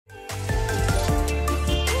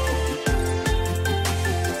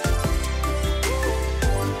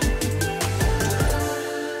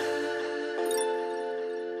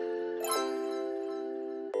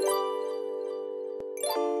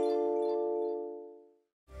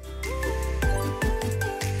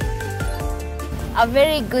A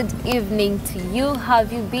very good evening to you. How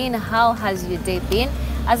have you been? How has your day been?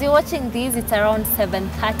 As you're watching this, it's around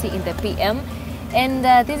 7:30 in the PM. And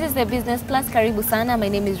this is the Business Plus. Karibu sana. My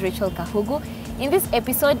name is Rachel Kahugu. In this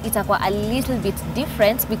episode, itakuwa a little bit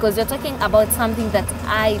different because you're talking about something that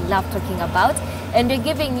I love talking about. And we're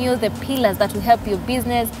giving you the pillars that will help your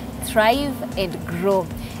business thrive and grow.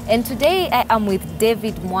 And today I am with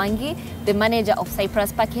David Mwangi, the manager of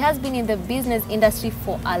Cyprus Park. He has been in the business industry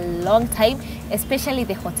for a long time, especially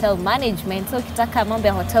the hotel management. So kitaka mambo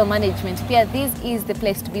ya hotel management, pia this is the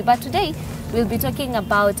place to be. But today we'll be talking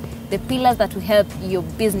about the pillars that will help your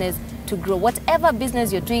business to grow. Whatever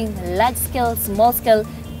business you're doing, large scale, small scale,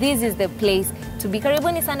 this is the place to be.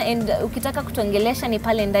 Karibuni sana, and ukitaka kutuongelesha ni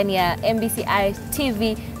pale ndani ya MBCI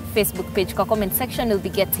TV Facebook page. Kwa comment section we'll be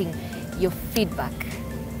getting your feedback.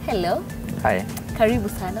 Hello. Hi. Karibu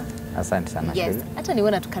sana. Asante sana. Yes. Hata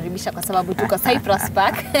niwe natukaribisha kwa sababu tuko Cyprus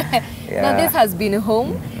Park. Yeah. Now this has been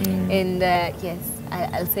home and yes,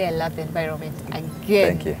 I'll say I love the environment again.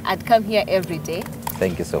 Thank you. I'd come here every day.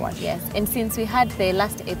 Thank you so much. Yes, and since we had the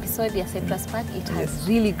last episode, the Cyprus Park, it has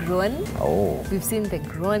really grown. Oh. We've seen the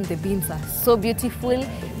grown, the beans are so beautiful.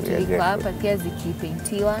 Tulikuwa hapa pia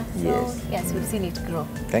zikipaintiwa. So, yes, we've seen it grow.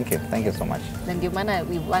 Thank you. Thank you so much. Na ndio maana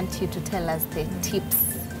we want you to tell us the tips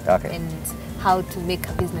and how to make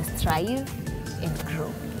a business thrive and grow.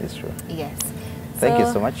 It's true. Yes. Thank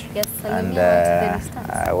you so much. Yes, and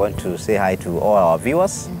I want to say hi to all our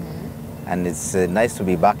viewers. And it's nice to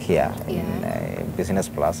be back here in Business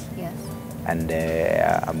Plus. Yes. And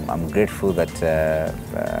I'm grateful that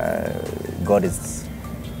God is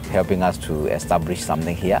helping us to establish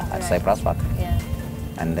something here at Cyprus Park. Yeah.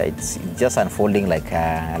 And it's just unfolding like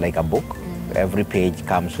a book. Every page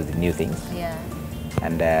comes with new things. Yeah.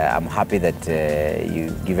 And I'm happy that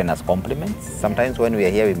you've given us compliments. Sometimes when we are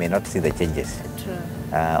here, we may not see the changes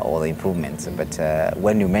or the improvements. But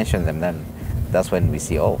when you mention them, then that's when we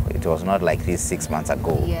see, oh, it was not like this 6 months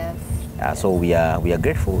ago. Yes. So we are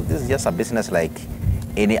grateful. This is just a business like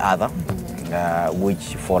any other,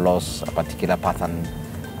 which follows a particular pattern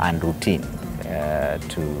and routine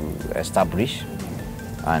to establish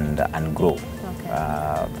and grow.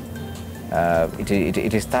 Okay.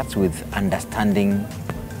 It starts with understanding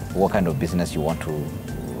what kind of business you want to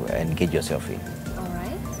engage yourself in. All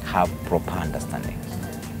right. Have proper understanding.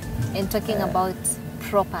 And talking about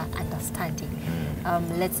proper understanding,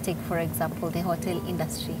 let's take, for example, the hotel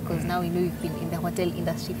industry, because now we know you've been in the hotel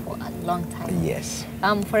industry for a long time. Yes.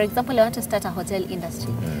 For example, I want to start a hotel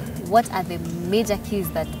industry. What are the major keys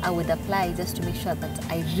that I would apply just to make sure that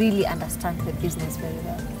I really understand the business very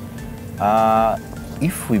well?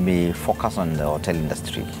 If we may focus on the hotel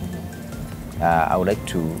industry, I would like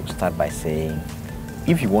to start by saying,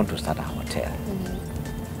 if you want to start a hotel,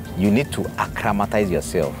 you need to acclimatize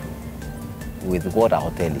yourself with what a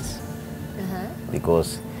hotel is.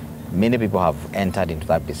 Because many people have entered into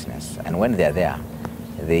that business, and when they're there,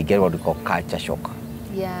 they get what we call culture shock.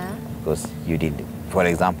 Yeah. Because you did, for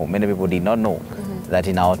example, many people did not know that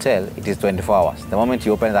in a hotel, it is 24 hours. The moment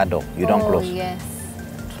you open that door, you don't close. Yes.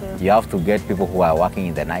 True. You have to get people who are working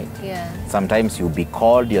in the night. Yeah. Sometimes you'll be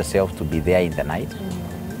called yourself to be there in the night.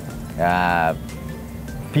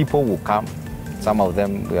 People will come. Some of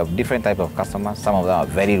them, we have different types of customers. Some of them are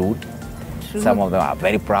very rude. True. Some of them are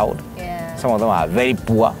very proud. Yeah. Some of them are very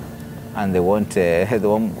poor, and they want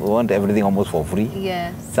everything almost for free.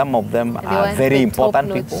 Yes. Some of them are very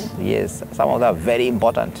important people. Yes. Some of them are very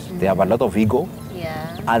important. They have a lot of ego.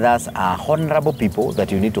 Yeah. Others are honorable people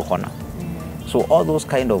that you need to honor. So all those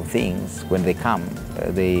kind of things, when they come,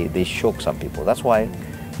 they shock some people. That's why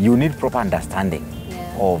you need proper understanding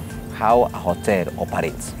of how a hotel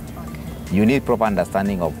operates. Okay. You need proper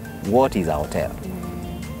understanding of what is a hotel.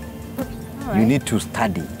 Right. You need to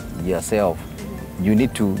study yourself. You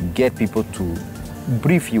need to get people to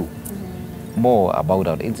brief you more about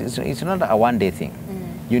it. It's not a one-day thing.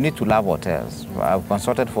 You need to love hotels. I've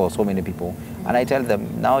consulted for so many people, and I tell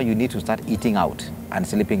them, now you need to start eating out and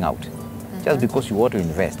sleeping out. Just because you want to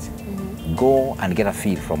invest, go and get a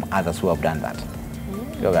feel from others who have done that.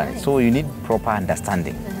 Okay? So you need proper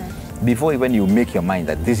understanding. Before even you make your mind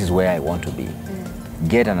that this is where I want to be,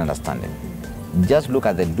 get an understanding. Just look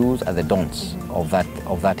at the do's and the don'ts of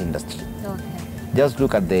that industry. Okay. Just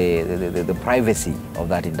look at the privacy of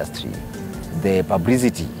that industry, the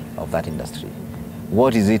publicity of that industry.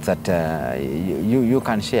 What is it that you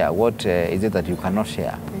can share? What is it that you cannot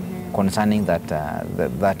share concerning that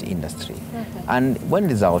industry? Okay. And when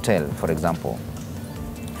it is a hotel, for example,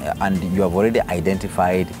 and you have already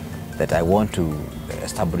identified that I want to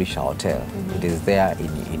establish a hotel, it is there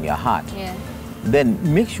in your heart. Yeah. Then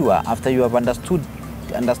make sure after you have understood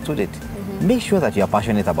it, make sure that you are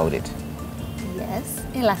passionate about it. Yes.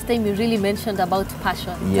 And last time you really mentioned about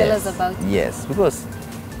passion. Yes. Tell us about it. Yes, because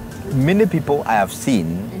many people I have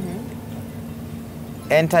seen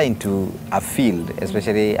enter into a field,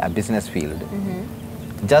 especially a business field,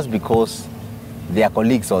 just because their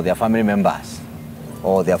colleagues or their family members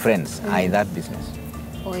or their friends are in that business.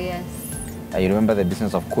 Oh, yes. You remember the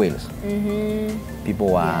business of quails?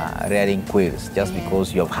 People are rearing quails just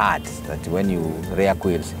because you have heard that when you rear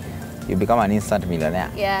quails, you become an instant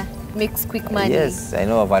millionaire. Yeah, makes quick money. Yes, I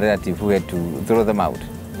know of a relative who had to throw them out.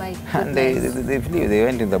 My And goodness. they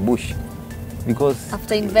went in the bush because...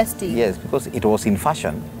 After investing? Yes, because it was in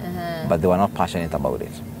fashion, but they were not passionate about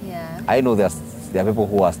it. Yeah. I know there are people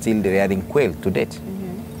who are still rearing quail to date.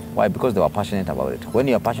 Why? Because they were passionate about it. When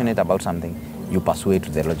you are passionate about something, you pursue it to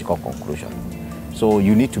the logical conclusion. So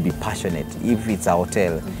you need to be passionate. If it's a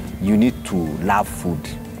hotel, you need to love food.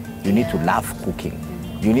 You need to love cooking.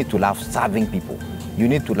 You need to love serving people. You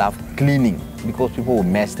need to love cleaning, because people will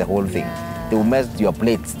mess the whole thing. They will mess your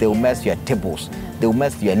plates. They will mess your tables. They will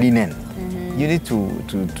mess your linen. You need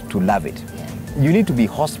to love it. You need to be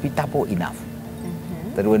hospitable enough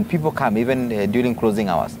that when people come, even during closing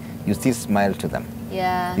hours, you still smile to them.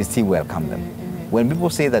 Yeah. You still welcome them. When people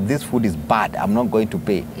say that this food is bad, I'm not going to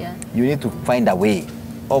pay, you need to find a way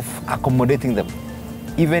of accommodating them,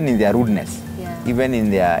 even in their rudeness, even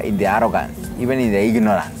in their arrogance, even in their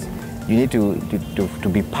ignorance. You need to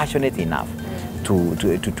be passionate enough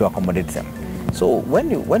to accommodate them. So when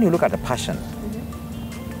you look at a passion,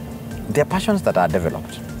 there are passions that are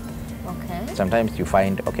developed. Okay. Sometimes you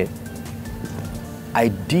find, okay, I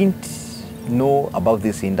didn't know about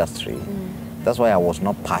this industry. That's why I was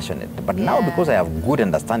not passionate. But now, because I have good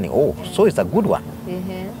understanding, so it's a good one.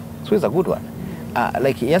 So it's a good one.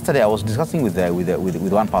 Like yesterday, I was discussing with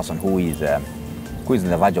one person who is in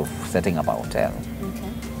the verge of setting up a hotel.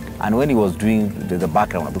 Okay. And when he was doing the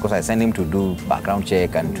background, because I sent him to do background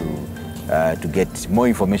check and to get more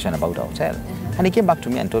information about the hotel, and he came back to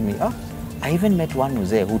me and told me, oh, I even met one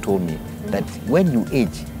who's there who told me that when you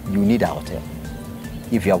age, you need a hotel.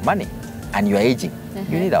 If you have money and you are aging,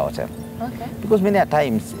 you need a hotel. Okay. Because many a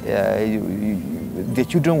times the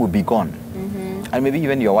children will be gone, and maybe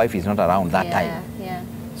even your wife is not around that time. Yeah.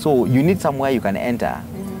 So you need somewhere you can enter,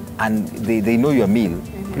 and they know your meal,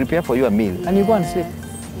 prepare for you a meal, and you go and sleep.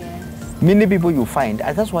 Yes. Many people you find,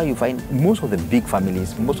 and that's why you find most of the big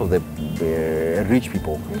families, most of the rich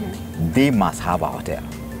people, they must have a hotel.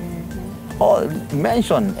 Or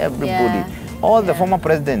mention everybody, all the former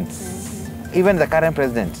presidents, even the current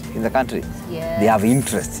president in the country, they have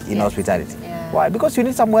interest in hospitality. Why? Because you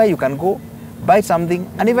need somewhere you can go, buy something,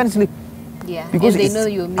 and even sleep. Yeah. Because and they know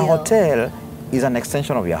your meal. A hotel is an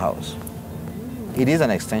extension of your house. It is an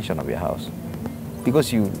extension of your house.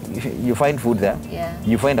 Because you find food there,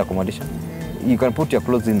 you find accommodation, you can put your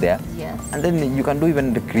clothes in there, and then you can do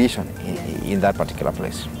even recreation in that particular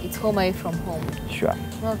place. It's home away from home. Sure.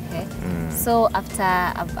 Okay. So after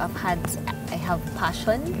I have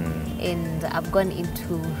passion, and I've gone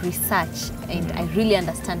into research, and I really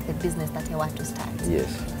understand the business that I want to start. Yes.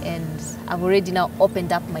 And I've already now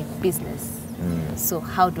opened up my business. So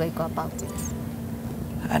how do I go about it?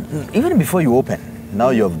 And even before you open, now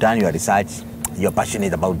you have done your research, you're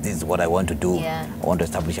passionate about this, what I want to do. I want to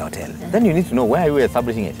establish a hotel. Then you need to know where are you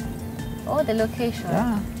establishing it. Oh, the location.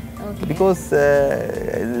 Yeah. Okay. Because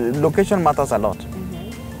location matters a lot.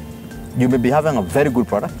 You may be having a very good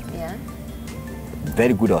product,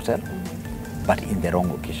 very good hotel, but in the wrong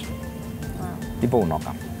location. Wow. People will not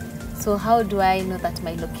come. So how do I know that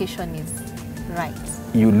my location is right?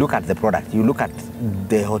 You look at the product, you look at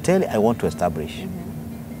the hotel I want to establish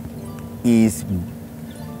is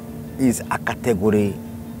a category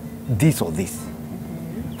this or this.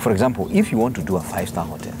 For example, if you want to do a 5-star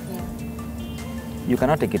hotel, you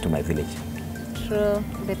cannot take it to my village. True,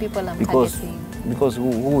 the people I'm targeting. Because who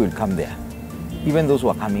will come there? Even those who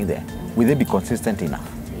are coming there, will they be consistent enough?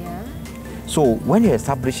 Yeah. So when you're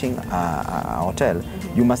establishing a hotel,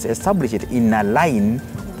 you must establish it in a line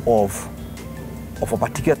of a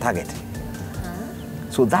particular target.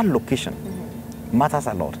 So that location matters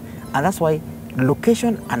a lot. And that's why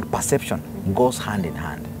location and perception goes hand in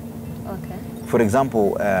hand. Okay. For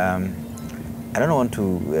example, I don't want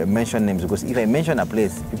to mention names, because if I mention a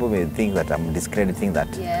place, people may think that I'm discrediting that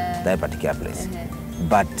particular place.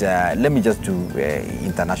 But let me just do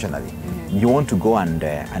internationally. You want to go and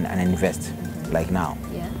invest, like now,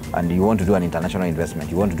 and you want to do an international investment.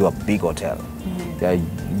 You want to do a big hotel.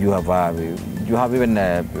 You have even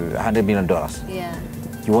 $100 million.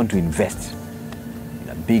 You want to invest in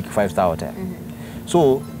a big 5-star hotel.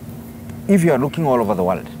 So if you are looking all over the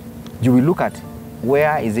world, you will look at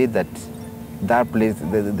where is it that that place,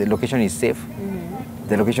 the location is safe,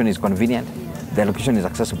 the location is convenient, the location is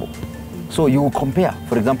accessible. So you compare,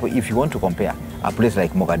 for example, if you want to compare a place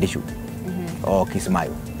like Mogadishu or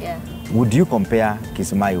Kismayo, would you compare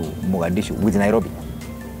Kismayo, Mogadishu with Nairobi?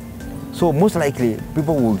 So most likely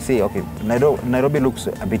people will say, okay, Nairobi looks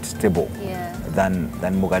a bit stable than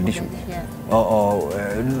Mogadishu. Or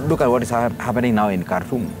look at what is happening now in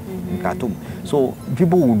Khartoum. So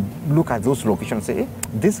people would look at those locations and say,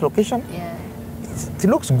 this location, it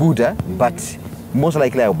looks good, but most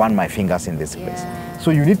likely I'll burn my fingers in this place.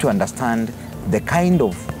 So you need to understand the kind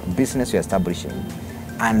of business you're establishing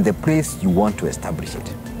and the place you want to establish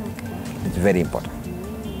it. It's very important.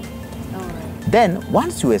 Then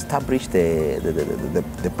once you establish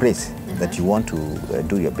the place that you want to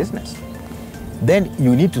do your business, then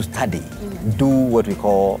you need to study, do what we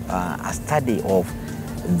call a study of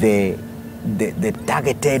the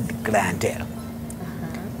targeted clientele.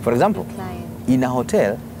 For example, in a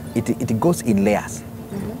hotel, it goes in layers.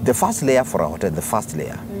 The first layer for a hotel, the first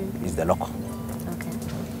layer is the local.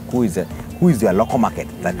 Who is your local market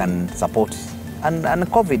that can support? And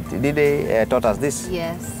COVID taught us this.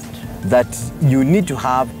 That you need to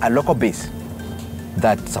have a local base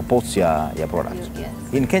that supports your product.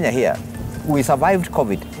 In Kenya here, we survived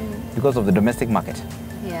COVID because of the domestic market.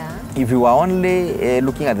 If you were only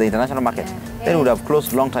looking at the international market, then it would have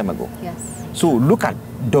closed a long time ago. So look at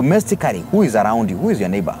domestically, who is around you, who is your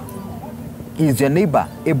neighbor? Is your neighbor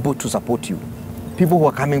able to support you? People who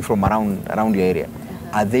are coming from around your area,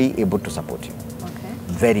 are they able to support you?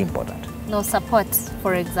 Very important. No support,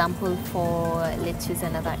 for example, for, let's use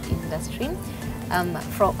another industry,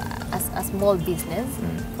 from a small business,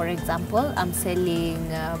 for example, I'm selling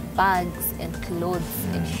bags and clothes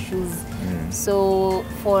and shoes. So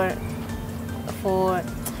for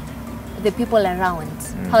the people around,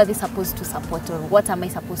 how are they supposed to support, or what am I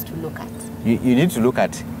supposed to look at? You need to look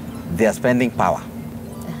at their spending power.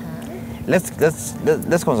 Let's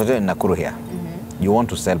concentrate in Nakuru here. You want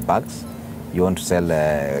to sell bags, you want to sell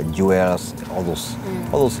jewels, all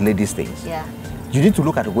those ladies things. You need to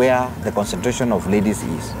look at where the concentration of ladies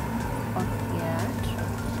is.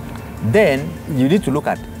 Then you need to look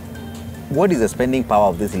at what is the spending power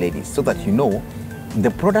of these ladies, so that you know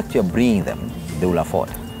the product you're bringing them, they will afford.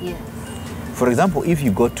 For example, if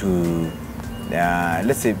you go to,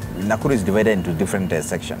 let's say Nakuru is divided into different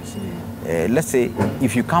sections. Let's say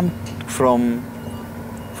if you come from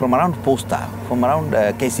around Posta, from around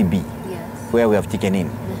KCB, where we have taken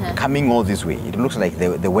in, coming all this way, it looks like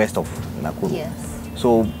the west of Nakuru.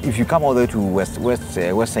 So if you come all the way to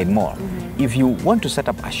West Side Mall, if you want to set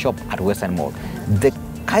up a shop at West Side Mall, the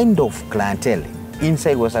kind of clientele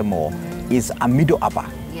inside West Side Mall is a middle upper.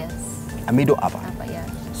 A middle upper.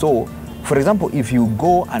 So, for example, if you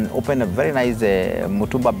go and open a very nice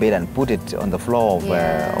Mutumba bed and put it on the floor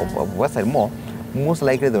of West Side Mall, most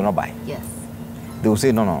likely they will not buy. They will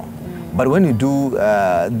say no. But when you do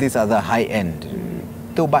this other high end,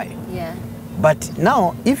 they'll buy. But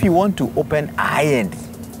now, if you want to open a high end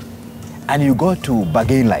and you go to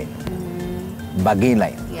bargain line,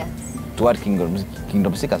 toward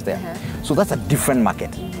Kingdom Seekers there, so that's a different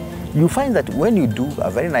market. You find that when you do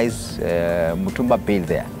a very nice Mutumba bale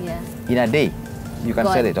there, in a day, you can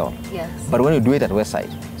sell it all. But when you do it at West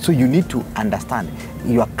Side, so you need to understand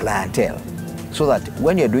your clientele, so that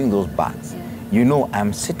when you're doing those bags, you know,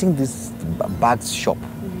 I'm setting this bags shop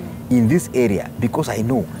in this area because I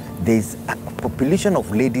know there's a population of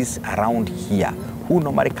ladies around here who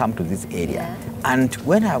normally come to this area. And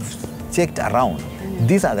when I've checked around,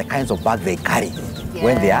 these are the kinds of bags they carry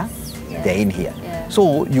when they're in here.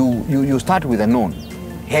 So you start with the known,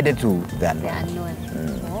 headed to the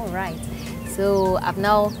unknown. All right. So I've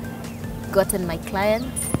now gotten my clients,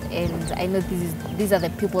 and I know these are the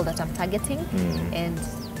people that I'm targeting, and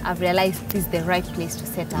I've realized this is the right place to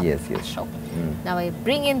set up a shop. Now I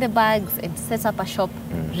bring in the bags and set up a shop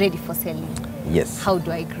ready for selling. How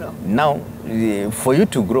do I grow? Now, for you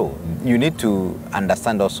to grow, you need to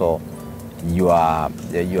understand also your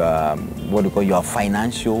what do you call your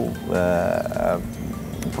financial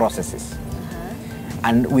processes.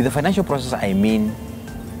 And with the financial process, I mean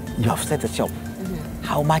you have set a shop.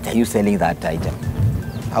 How much are you selling that item?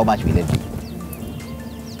 How much will it be?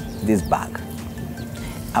 This bag.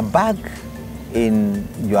 A bag in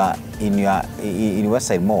West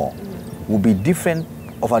Side Mall will be different,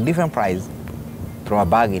 of a different price from a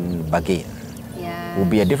bag in Bagain. Will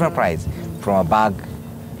be a different price from a bag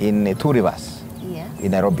in Two Rivers,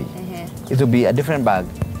 in Nairobi. It will be a different bag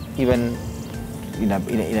even in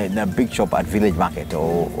a big shop at Village Market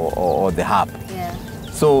or the Hub.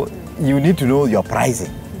 So you need to know your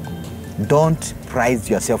pricing. Don't price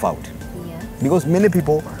yourself out. Because many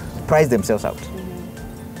people price themselves out.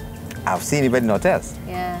 I've seen even in hotels.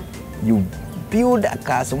 Yeah. You build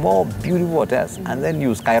a small, beautiful hotels, and then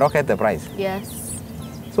you skyrocket the price. Yes.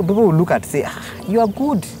 So people will look at say, you are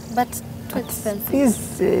good. But too expensive.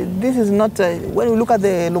 This is not, when you look at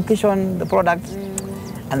the location, the product,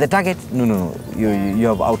 and the target, no. You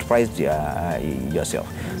have outpriced yourself.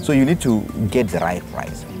 So you need to get the right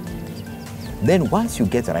price. Then once you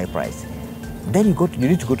get the right price, then you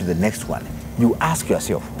need to go to the next one. You ask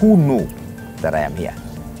yourself, who know that I am here?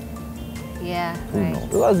 Yeah, Who knows?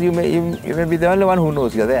 Because you may be the only one who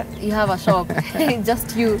knows you're there. You have a shop,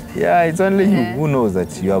 just you. Yeah, it's only you who knows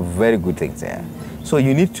that you have very good things there. So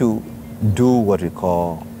you need to do what we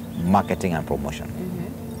call marketing and promotion.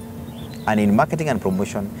 And in marketing and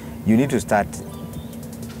promotion, you need to start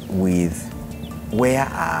with where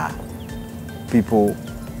are people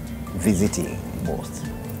visiting most.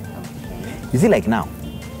 Okay. You see, like now,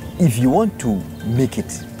 if you want to make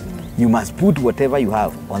it, you must put whatever you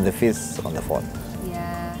have on the face on the phone.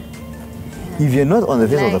 Yeah. If you're not on the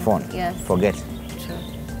face of the phone, forget. True.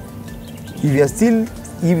 If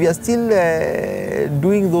you're still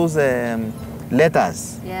doing those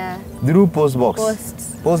letters, through post box.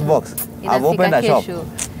 I've opened a shop.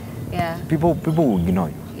 Yeah. People will ignore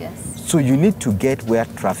you. Yes. So you need to get where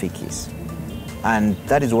traffic is, and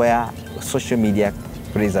that is where social media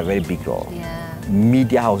plays a very big role. Yeah.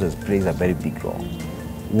 Media houses plays a very big role.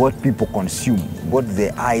 What people consume, what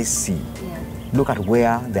the eyes see. Yeah. Look at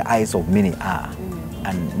where the eyes of many are,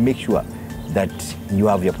 and make sure that you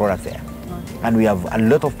have your product there. Okay. And we have a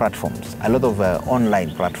lot of platforms, a lot of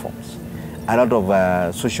online platforms, a lot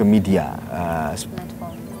of social media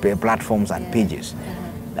platforms and pages.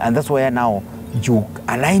 And that's where now you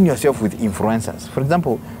align yourself with influencers. For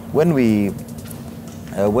example, when we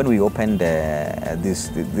opened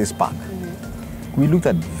this park, we looked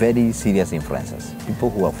at very serious influencers, people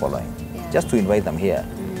who are following, just to invite them here.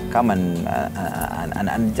 Come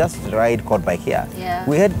and just ride quad bike here. Yeah.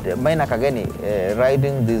 We had Maina Kageni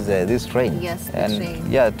riding this train. Yes, the and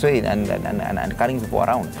train. Yeah, train and carrying people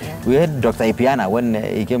around. Yeah. We had Dr. Ipiana when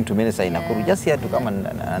he came to Minnesota in Nakuru, just here to come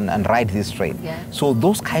and ride this train. Yeah. So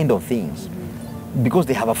those kind of things, because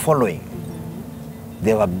they have a following,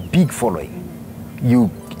 they have a big following.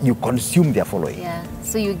 You consume their following. Yeah.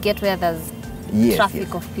 So you get where there's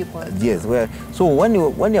traffic of people. Yes. So when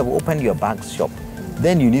you have opened your bag shop,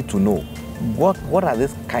 then you need to know what are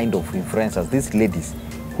these kind of influencers, these ladies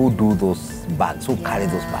who do those bags, who carry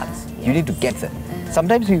those bags. Yes. You need to get them.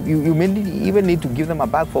 Sometimes you may even need to give them a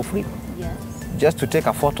bag for free. Yes. Just to take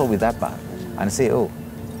a photo with that bag and say, oh,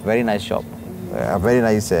 very nice shop, a very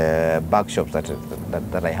nice bag shop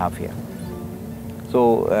that I have here.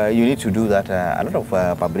 So you need to do that, a lot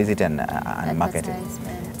of publicity and marketing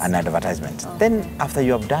and advertisement. Okay. Then after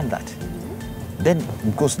you have done that, then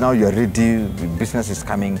because now you're ready, business is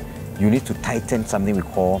coming, you need to tighten something we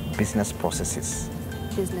call business processes.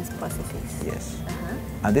 Business processes. Yes.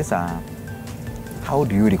 And these are, how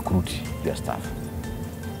do you recruit your staff?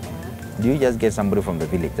 Do you just get somebody from the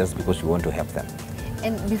village just because you want to help them?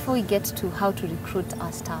 And before we get to how to recruit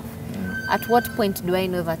our staff, at what point do I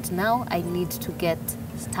know that now I need to get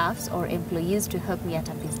staffs or employees to help me at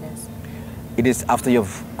a business? It is after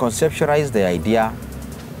you've conceptualized the idea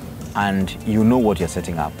and you know what you're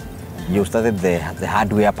setting up. You started the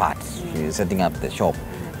hardware part, you're setting up the shop.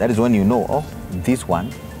 That is when you know, oh, this one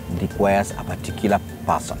requires a particular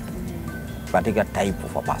person, particular type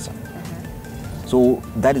of a person. So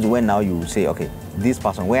that is when now you say, okay, this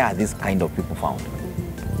person, where are these kind of people found?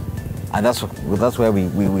 And that's where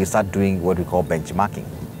we start doing what we call benchmarking.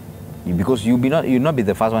 Because you'll not be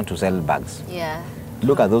the first one to sell bags. Yeah.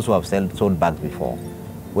 Look at those who have sold bags before.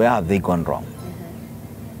 Where have they gone wrong?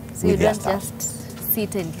 So you don't just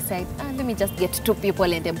sit and decide, let me just get 2 people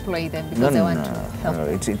and employ them because I want to help.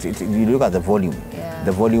 No. You look at the volume,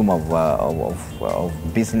 the volume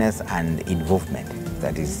of business and involvement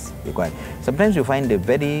that is required. Sometimes you find a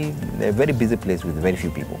very busy place with very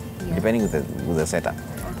few people, depending with the setup.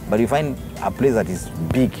 But you find a place that is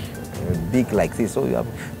big like this, so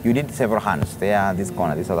you need several hands. There, this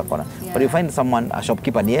corner, this other corner. But you find someone, a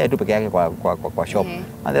shopkeeper near tu peke yake kwa shop,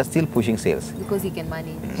 and they're still pushing sales. Because he can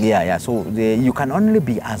manage. Yeah. So you can only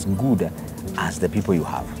be as good as the people you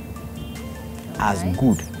have. As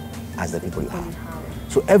good as the people you have.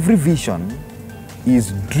 So every vision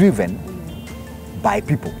is driven by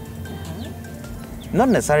people. Not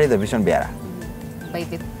necessarily the vision bearer. By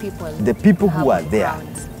the people. The people who are there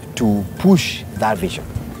to push that vision.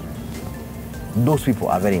 Those people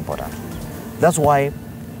are very important. That's why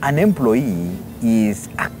an employee is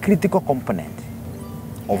a critical component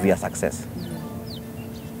of your success.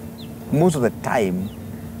 most of the time,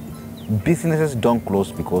 businesses don't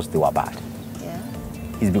close because they were bad. Yeah.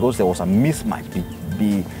 It's because there was a mismatch,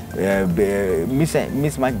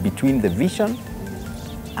 mismatch between the vision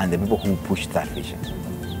and the people who push that vision.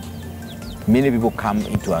 Many people come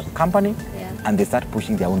into a company and they start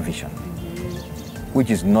pushing their own vision, which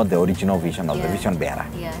is not the original vision of the vision bearer.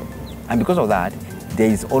 Yeah. And because of that, there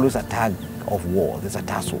is always a tag of war, there's a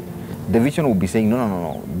tussle. The vision will be saying,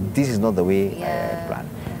 no, this is not the way plan.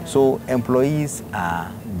 So employees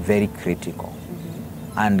are very critical.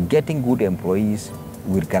 And getting good employees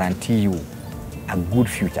will guarantee you a good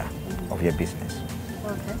future of your business.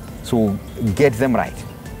 Okay. So get them right.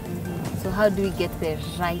 So how do we get the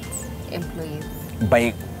right employees?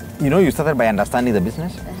 By, you started by understanding the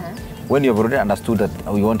business. When you've already understood that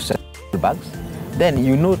you want to sell bags, then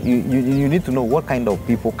you need to know what kind of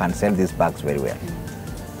people can sell these bags very well.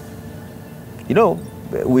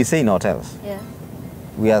 We say in hotels,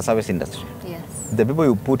 we are service industry. Yes. The people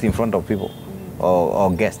you put in front of people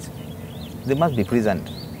or guests, they must be pleasant.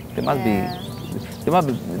 They must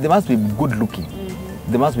be good looking.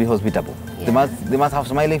 They must be hospitable. They must have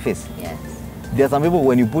smiling face. Yes. There are some people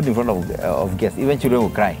when you put in front of guests, even children will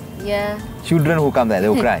cry. Yeah. Children who come there, they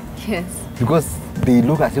will cry. Yes. Because they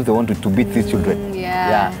look as if they want to beat these children.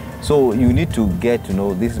 Yeah. So you need to get to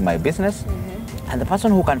know this is my business, and the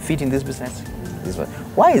person who can fit in this business. This one.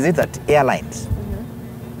 Why is it that airlines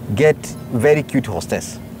get very cute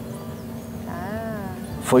hostess?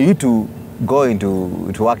 For you to go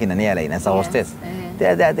to work in an airline as a hostess,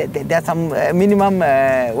 there's some minimum,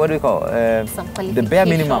 what do we call? The bare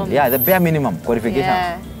minimum. Yeah, the bare minimum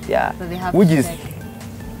qualifications. Yeah. So which is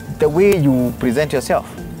the way you present yourself.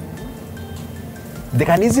 They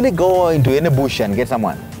can easily go into any bush and get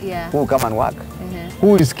someone who will come and work,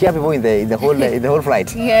 who will scare people in the whole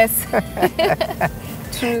flight. Yes.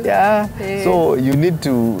 True. Yeah. So you need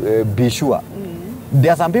to be sure.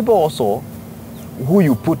 There are some people also who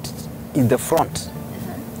you put in the front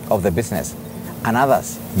of the business, and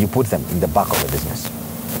others you put them in the back of the business.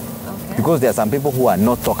 Okay. Because there are some people who are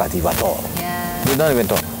not talkative at all. Yeah. They don't even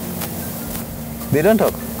talk. They don't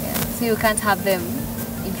talk. Yeah. So you can't have them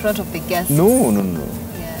in front of the guests. No.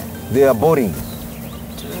 Yeah. They are boring.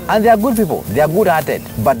 True. And they are good people. They are good-hearted,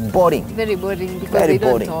 but boring. Very boring because Very they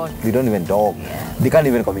boring. don't talk. They don't even talk. Yeah. They can't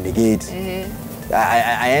even communicate.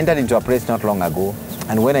 I entered into a place not long ago,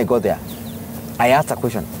 and when I got there, I asked a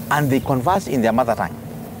question, and they conversed in their mother tongue.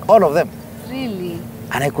 All of them. Really?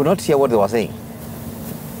 And I could not hear what they were saying.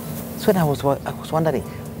 So then I was wondering,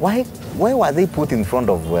 why were they put in front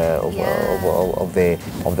of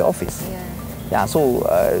the office? Yeah. So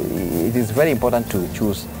it is very important to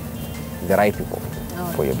choose the right people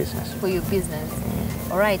for your business. For your business.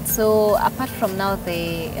 All right. So apart from now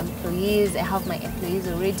the employees, I have my employees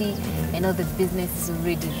already. I know the business is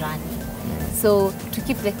already running. So to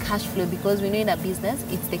keep the cash flow, because we know in a business,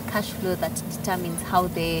 it's the cash flow that determines how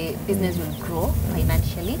the business will grow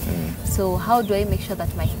financially. So how do I make sure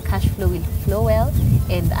that my cash flow will flow well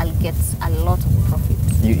and I'll get a lot of profit?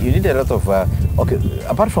 You need a lot of,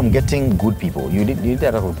 apart from getting good people, you need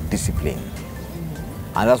a lot of discipline.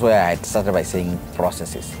 And that's why I started by saying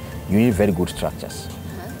processes. You need very good structures.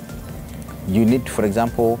 You need, for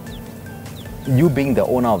example, you being the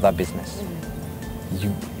owner of that business,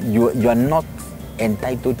 you are not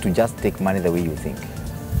entitled to just take money the way you think,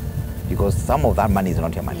 because some of that money is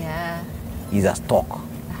not your money. Yeah. It's a stock.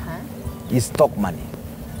 It's stock money.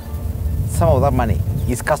 Some of that money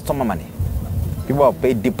is customer money. People have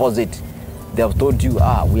paid deposit. They have told you,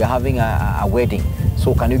 we are having a wedding,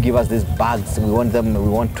 so can you give us these bags? We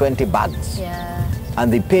want 20 bags. Yeah.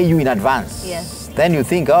 And they pay you in advance. Yes. Then you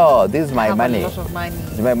think, this is my money. A lot of money.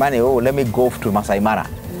 It's my money. Let me go to Masai Mara.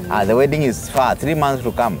 The wedding is far, 3 months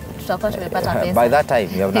to come. By that time,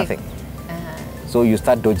 you have nothing. So you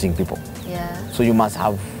start dodging people. Yeah. So you must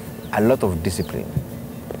have a lot of discipline.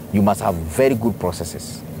 You must have very good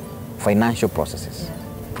processes, financial processes,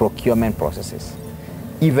 procurement processes,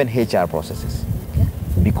 even HR processes.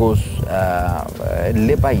 Because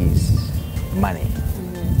labor is money.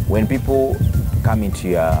 When people come into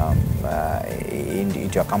your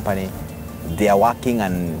company, they are working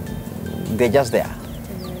and they're just there.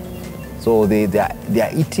 So they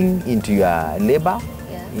are eating into your labor,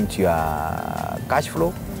 into your cash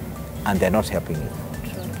flow, and they're not helping you.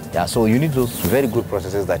 Yeah, so you need those very good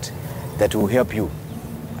processes that will help you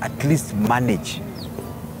at least manage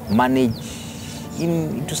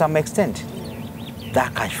to some extent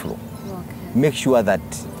that cash flow. Make sure that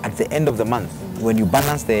at the end of the month, when you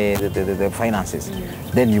balance the finances,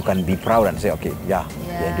 then you can be proud and say, okay, we are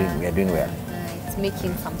doing well. It's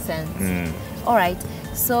making some sense. All right.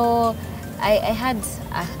 So I had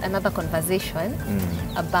another conversation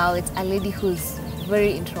about a lady who's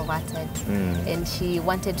very introverted, and she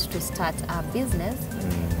wanted to start a business,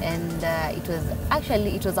 and it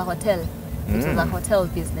was a hotel. It was a hotel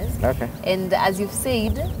business. Okay. And as you've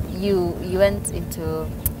said, you went into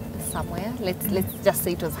somewhere. Let's just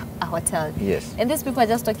say it was a hotel. Yes. And these people are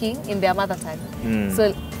just talking in their mother tongue.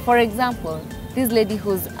 So, for example, this lady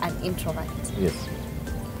who's an introvert. Yes.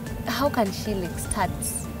 How can she like start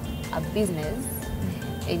a business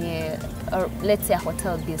in or let's say a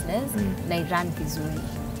hotel business, na run vizuri?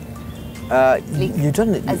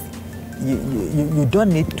 You don't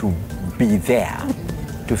need to be there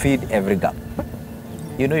to feed every gap.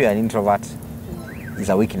 You know, you're an introvert. It's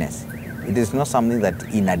a weakness. It is not something that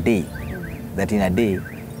in a day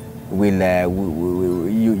will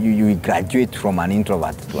you graduate from an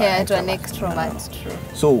introvert to an extrovert. True.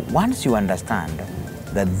 So once you understand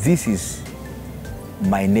that this is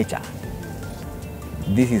my nature,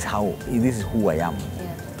 this is who I am,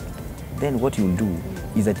 then what you'll do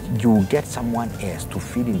is that you get someone else to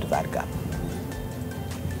feed into that gap.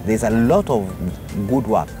 There's a lot of good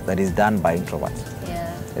work that is done by introverts,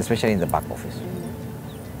 especially in the back office.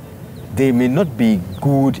 They may not be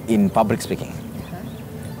good in public speaking,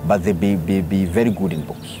 but they be very good in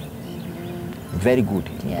books. Very good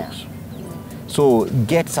in books. So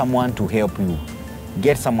get someone to help you.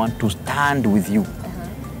 Get someone to stand with you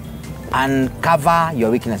and cover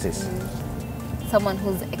your weaknesses. Someone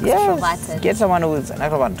who's extroverted. Yes, get someone who's an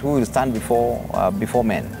extrovert who will stand before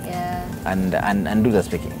men and do the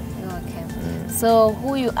speaking. Okay. So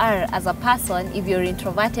who you are as a person, if you're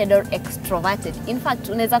introverted or extroverted. In fact,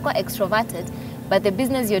 unaweza kuwa extroverted, but the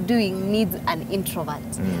business you're doing needs an introvert.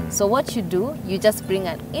 So what you do, you just bring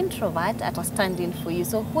an introvert at a stand-in for you.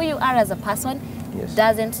 So who you are as a person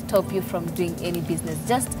doesn't stop you from doing any business.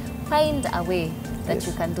 Just find a way that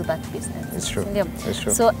you can do that business. It's true. It's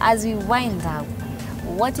true. So as we wind up,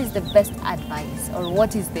 what is the best advice, or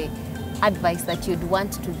what is the advice that you'd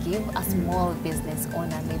want to give a small business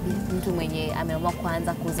owner, maybe mtu mwenye ameamua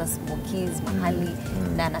kuanza kuuza smokies mahali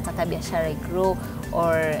na anataka biashara igrow,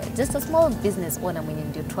 or just a small business owner mwenye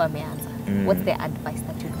ndio tu ameanza? What's the advice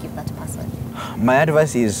that you'd give that person? My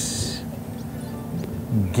advice is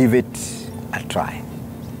give it a try.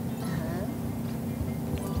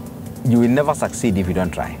 You will never succeed if you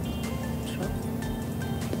don't try. True.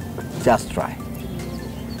 Just try.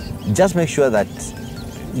 Just make sure that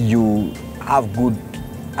you have good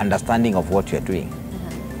understanding of what you're doing,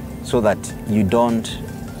 so that you don't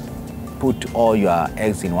put all your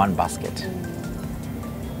eggs in one basket,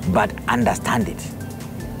 but understand it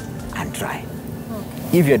and try.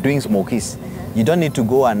 If you're doing smokies, you don't need to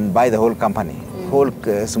go and buy the whole company, whole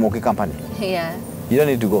smoky company. You don't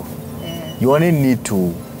need to go. You only need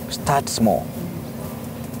to start small,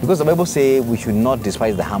 because the Bible says we should not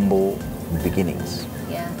despise the humble beginnings.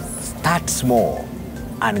 Start small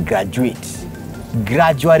and graduate.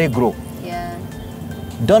 Gradually grow.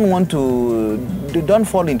 Don't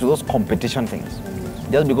fall into those competition things.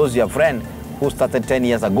 Just because your friend who started 10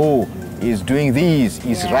 years ago is doing this,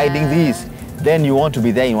 is riding this, then you want to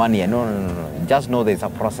be there in 1 year. No. Just know there's a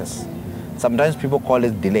process. Sometimes people call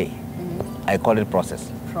it delay. I call it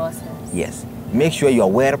process. Yes. Make sure you are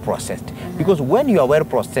well processed. Because when you are well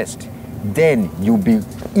processed, then you'll be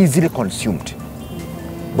easily consumed.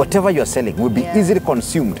 Whatever you're selling will be easily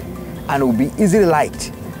consumed and will be easily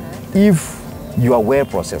liked if you are well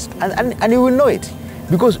processed. And you will know it.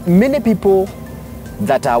 Because many people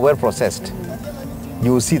that are well processed,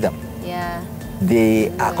 you will see them. They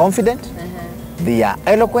are confident, they are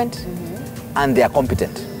eloquent, and they are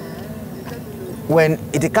competent. When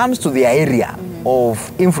it comes to their area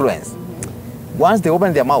of influence, once they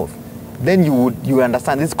open their mouth, then you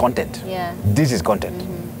understand this content. This is content.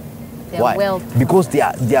 Why? Because they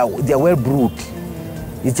are well brewed.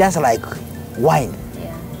 It's just like wine.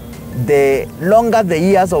 The longer the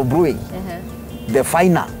years of brewing, the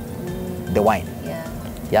finer the wine.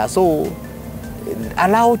 So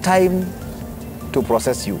allow time to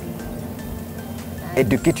process you.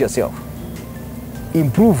 Educate yourself.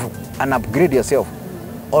 Improve and upgrade yourself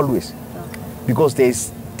always. Because there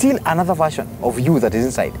is still another version of you that is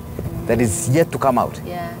inside, that is yet to come out,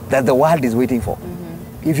 that the world is waiting for.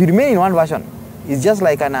 If you remain in one version, it's just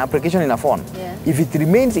like an application in a phone. If it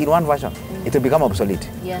remains in one version, it will become obsolete.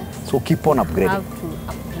 So keep on upgrading. Have to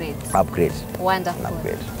upgrade. Upgrade. Wonderful.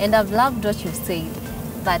 Upgrade. And I've loved what you said,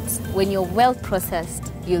 that when you're well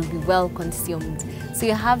processed, you'll be well consumed. So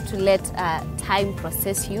you have to let time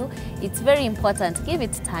process you. It's very important. Give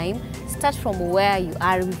it time. Start from where you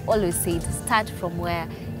are. We've always said, start from where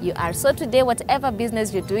you are. So today, whatever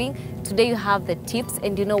business you're doing, today you have the tips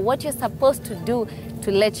and you know what you're supposed to do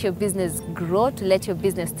to let your business grow, to let your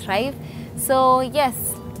business thrive. So yes,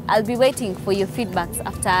 I'll be waiting for your feedbacks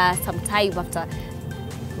after some time, after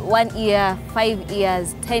 1 year, 5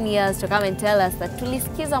 years, 10 years, to come and tell us that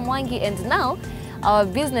tulisikiza Mwangi and now our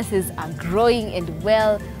businesses are growing and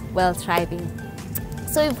well thriving.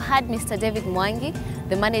 So we've had Mr. David Mwangi,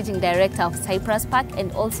 the managing director of Cyprus Park,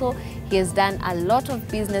 and also he has done a lot of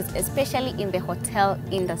business, especially in the hotel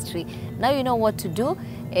industry. Now you know what to do,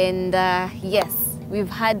 and yes, we've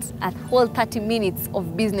had a whole 30 minutes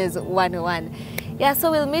of Business 101. Yeah,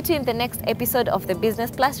 so we'll meet you in the next episode of the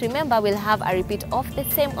Business Plus. Remember, we'll have a repeat of the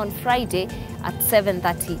same on Friday at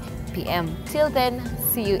 7:30 p.m. Till then,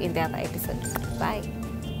 see you in the other episodes. Bye.